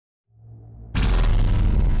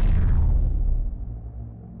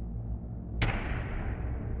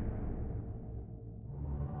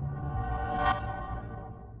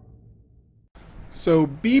So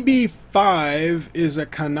BB5 is a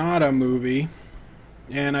Kannada movie,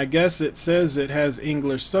 and I guess it says it has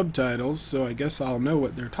English subtitles, so I guess I'll know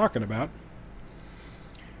what they're talking about.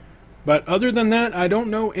 But other than that, I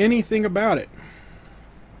don't know anything about it.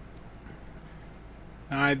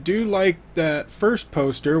 I do like that first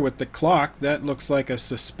poster with the clock. That looks like a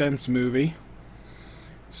suspense movie.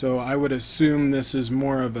 So I would assume this is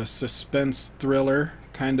more of a suspense thriller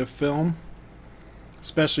kind of film,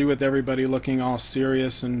 especially with everybody looking all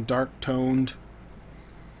serious and dark toned.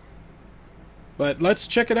 But let's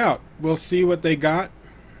check it out. We'll see what they got.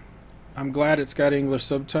 I'm glad it's got English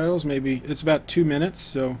subtitles. Maybe it's about 2 minutes,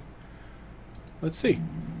 so let's see.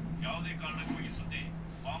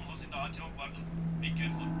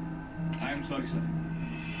 I am sorry, sir.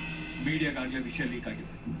 Media gagle vishaya leak agide.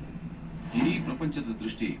 Idhi prapanchada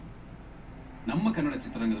drishti namma kannada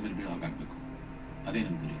chitrarangada mele beeಳು ಹಾಗಬೇಕು. ಅದೇ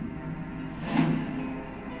ನನ್ನ ಗುರಿ.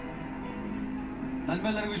 ನನ್ನ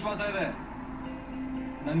ಮೇಲೆ ನನಗೆ ವಿಶ್ವಾಸ ಇದೆ.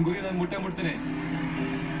 ನನ್ನ ಗುರಿ ನಾನು ಮುಟ್ತೀನಿ.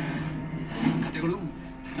 ಕಥೆಗಳು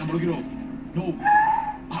ನಮ್ಮೊಳಗಿರೋ ನೋವು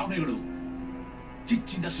ಭಾವನೆಗಳು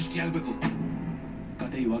ಕಿಚ್ಚಿಂದ ಸೃಷ್ಟಿಯಾಗಬೇಕು.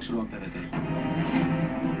 ಕಥೆ ಇವಾಗ ಶುರು ಆಗ್ತಾ ಇದೆ ಸರ್.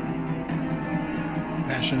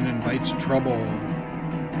 Passion invites trouble.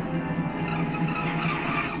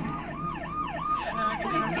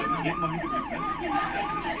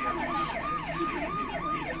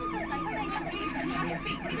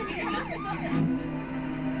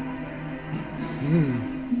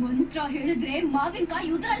 ಮಂತ್ರ ಹೇಳಿದ್ರೆ ಮಾವಿನಕಾಯಿ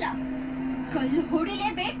ಉದ್ರಲ್ಲ, ಕಲ್ಲು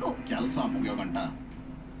ಹೊಡಿಲೇಬೇಕು. ಕೆಲಸ ಮುಗಿಯೋ ಗಂಟ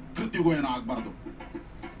ಕೃತಿಗೂ ಏನೋ ಆಗ್ಬಾರ್ದು.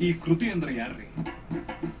 ಈ ಕೃತಿ ಅಂದ್ರೆ ಯಾರ್ರಿ?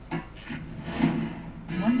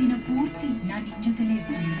 ಒಂದಿನ ಪೂರ್ತಿ ನಾನು ನಿನ್ ಜೊತೆಲೇ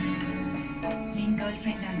ಇರ್ತೀನಿ. ನಿನ್ ಗರ್ಲ್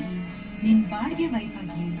ಫ್ರೆಂಡ್ ಆಗಿ, ನಿನ್ ಬಾಡ್ಗೆ ವೈಫ್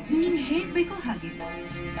ಆಗಿ, ನಿನ್ ಹೇಗ್ ಬೇಕೋ ಹಾಗೆ.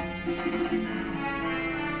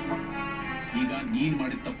 ಈಗ ನೀನ್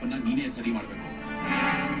ಮಾಡಿದ ತಪ್ಪನ್ನ ನೀನೇ ಸರಿ ಮಾಡ್ಬೇಕು.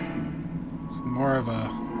 It's more of a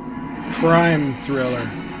crime thriller.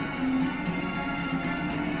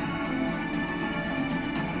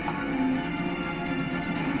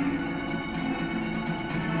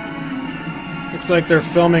 Looks like they're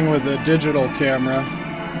filming with a digital camera.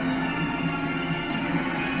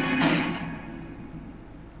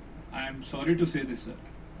 I am sorry to say this, sir.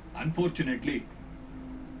 Unfortunately,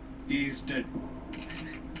 he is dead.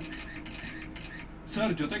 Sir,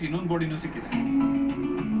 ಜೊತೆಗೆ ಇನ್ನೊಂದು ಬಾಡಿನೂ ಸಿಕ್ಕಿದೆ.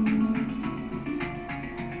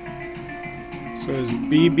 So does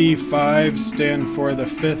BB5 stand for the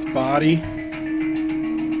fifth body?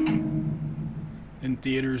 In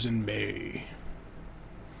theaters in May.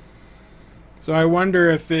 So I wonder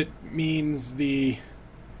if it means the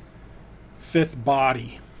fifth body.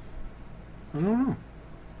 I don't know.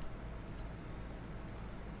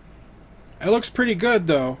 It looks pretty good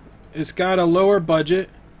though. It's got a lower budget.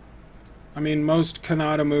 I mean, most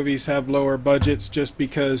Kannada movies have lower budgets just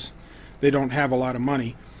because they don't have a lot of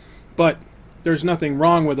money. But there's nothing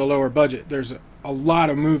wrong with a lower budget. There's a lot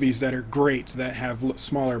of movies that are great that have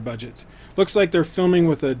smaller budgets. Looks like they're filming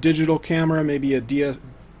with a digital camera, maybe a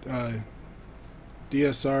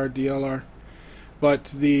DSR, DLR. But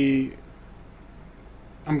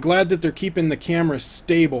I'm glad that they're keeping the camera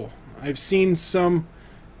stable. I've seen some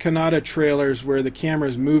Kannada trailers where the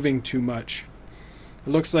camera's moving too much.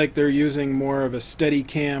 It looks like they're using more of a steady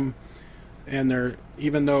cam, and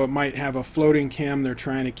even though it might have a floating cam, they're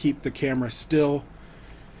trying to keep the camera still.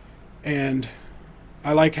 And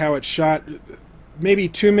I like how it's shot. Maybe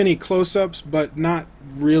too many close-ups, but not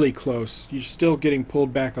really close. You're still getting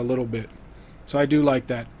pulled back a little bit. So I do like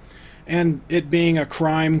that. And it being a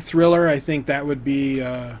crime thriller, I think that would be,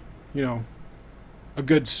 a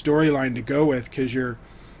good storyline to go with, because you're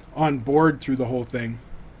on board through the whole thing.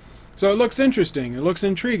 So it looks interesting. It looks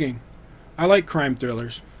intriguing. I like crime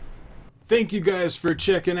thrillers. Thank you guys for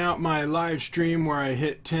checking out my live stream where I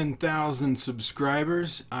hit 10,000 subscribers.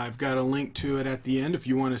 I've got a link to it at the end if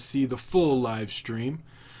you want to see the full live stream.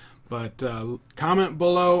 But comment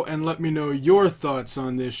below and let me know your thoughts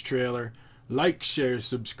on this trailer. Like, share,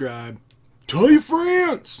 subscribe. Tell your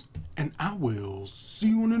friends! And I will see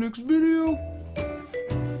you in the next video.